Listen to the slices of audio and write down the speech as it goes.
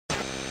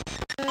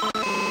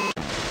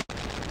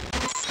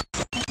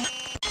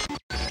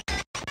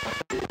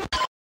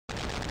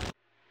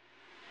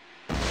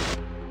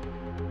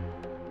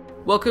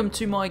Welcome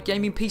to my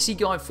gaming PC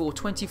guide for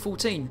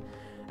 2014.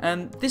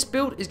 This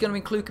build is going to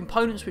include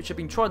components which have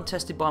been tried and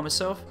tested by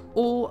myself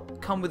or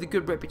come with a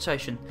good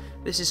reputation.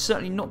 This is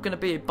certainly not going to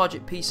be a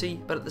budget PC,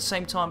 but at the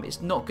same time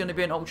it's not going to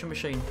be an ultra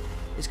machine.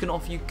 It's going to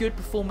offer you good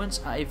performance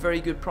at a very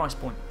good price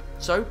point.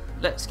 So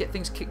let's get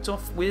things kicked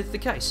off with the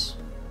case.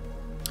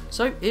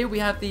 So here we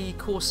have the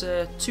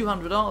Corsair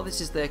 200R.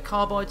 This is their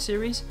Carbide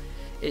series.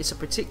 It's a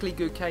particularly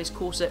good case.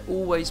 Corsair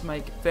always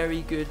make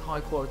very good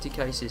high quality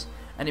cases.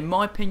 And in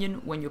my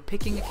opinion, when you're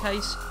picking a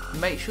case,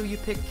 make sure you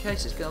pick a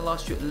case that's going to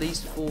last you at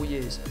least 4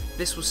 years.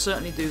 This will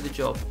certainly do the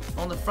job.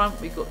 On the front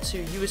we've got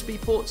two USB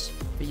ports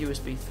for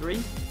USB 3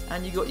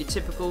 and you've got your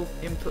typical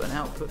input and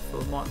output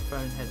for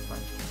microphone and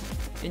headphones.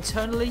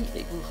 Internally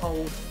it will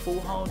hold 4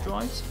 hard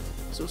drives.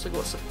 It's also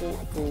got support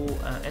for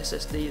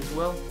SSD as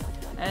well.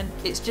 And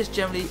it's just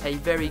generally a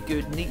very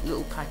good, neat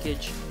little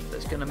package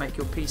that's going to make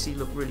your PC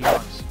look really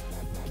nice.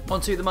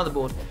 Onto the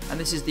motherboard, and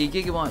this is the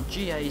Gigabyte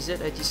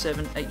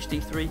GA-Z87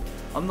 HD3.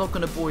 I'm not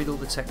going to bore you with all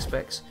the tech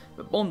specs,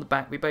 but on the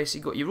back we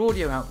basically got your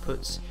audio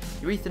outputs,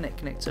 your Ethernet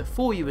connector,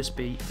 4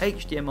 USB,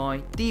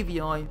 HDMI,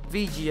 DVI,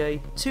 VGA,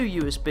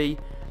 2 USB,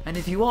 and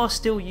if you are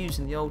still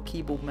using the old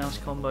keyboard mouse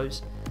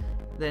combos,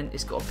 then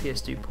it's got a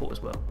PS2 port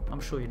as well.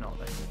 I'm sure you're not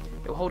though.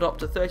 It will hold up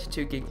to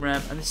 32 gig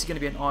RAM, and this is going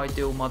to be an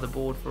ideal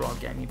motherboard for our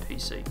gaming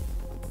PC.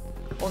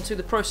 Onto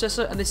the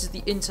processor, and this is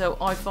the Intel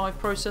i5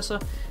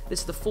 processor.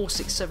 This is the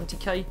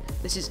 4670K.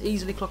 This is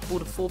easily clockable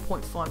to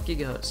 4.5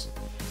 GHz.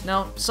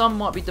 Now, some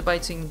might be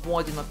debating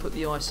why didn't I put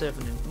the i7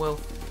 in? Well,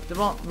 there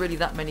aren't really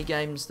that many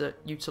games that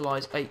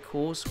utilise 8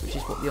 cores, which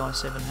is what the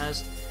i7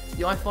 has.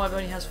 The i5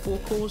 only has 4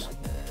 cores,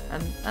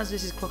 and as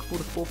this is clockable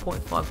to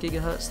 4.5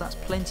 GHz, that's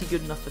plenty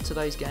good enough for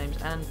today's games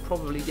and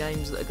probably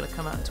games that are going to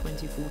come out in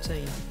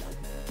 2014.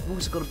 We've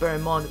also got to bear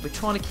in mind that we're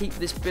trying to keep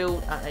this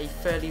build at a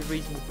fairly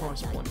reasonable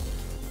price point.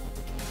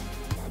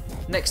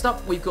 Next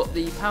up we've got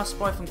the power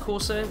supply from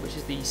Corsair, which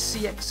is the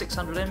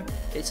CX600M.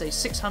 It's a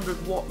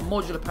 600 watt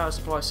modular power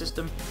supply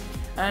system,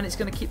 and it's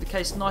going to keep the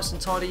case nice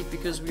and tidy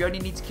because we only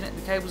need to connect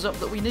the cables up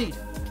that we need.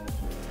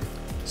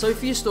 So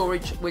for your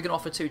storage we're going to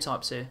offer 2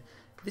 types here.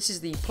 This is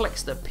the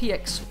Plextor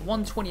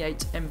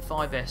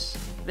PX-128M5S.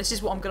 This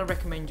is what I'm going to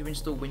recommend you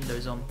install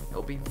Windows on.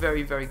 It'll be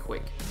very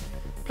quick.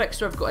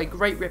 Plextor have got a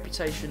great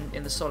reputation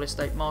in the solid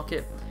state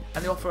market,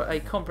 and they offer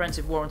a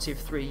comprehensive warranty of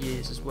 3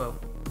 years as well.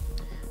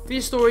 For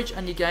your storage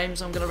and your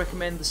games, I'm going to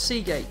recommend the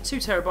Seagate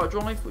 2TB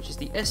drive, which is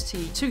the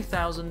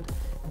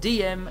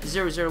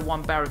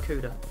ST2000DM001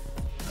 Barracuda.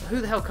 Who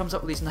the hell comes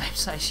up with these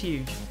names? That's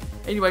huge.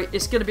 Anyway,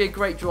 it's going to be a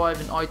great drive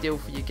and ideal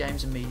for your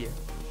games and media.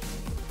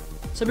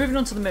 So moving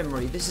on to the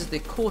memory, this is the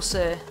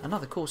Corsair,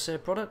 another Corsair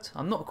product.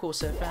 I'm not a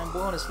Corsair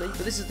fanboy honestly, but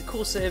this is the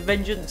Corsair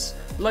Vengeance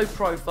low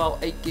profile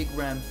 8GB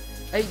RAM.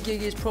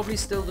 8GB is probably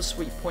still the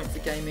sweet point for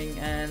gaming,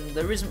 and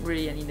there isn't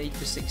really any need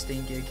for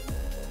 16GB.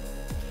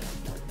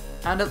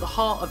 And at the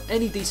heart of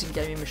any decent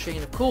gaming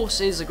machine, of course,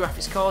 is a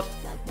graphics card,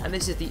 and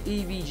this is the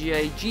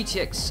EVGA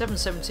GTX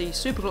 770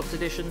 Superclocked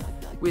Edition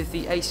with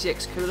the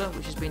ACX cooler,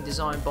 which has been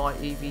designed by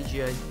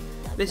EVGA.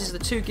 This is the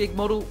 2GB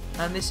model,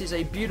 and this is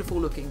a beautiful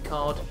looking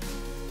card.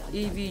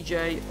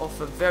 EVGA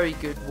offer very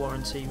good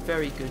warranty,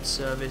 very good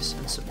service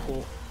and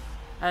support,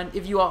 and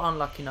if you are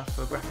unlucky enough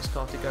for a graphics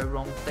card to go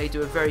wrong, they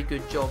do a very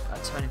good job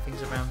at turning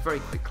things around very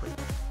quickly.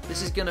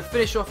 This is going to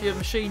finish off your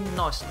machine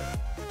nicely.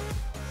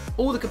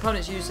 All the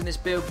components used in this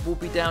build will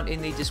be down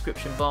in the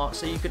description bar,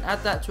 so you can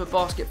add that to a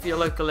basket for your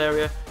local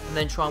area and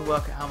then try and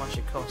work out how much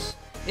it costs.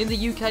 In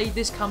the UK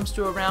this comes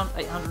to around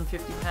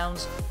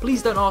 £850.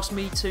 Please don't ask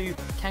me to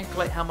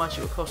calculate how much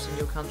it will cost in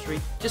your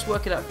country, just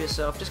work it out for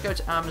yourself. Just go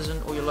to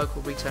Amazon or your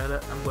local retailer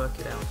and work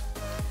it out.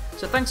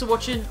 So thanks for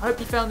watching, I hope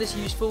you found this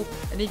useful,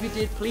 and if you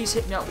did, please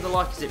hit me up with a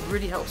like as it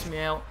really helps me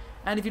out,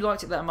 and if you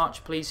liked it that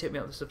much, please hit me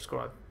up with a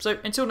subscribe. So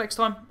until next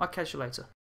time, I'll catch you later.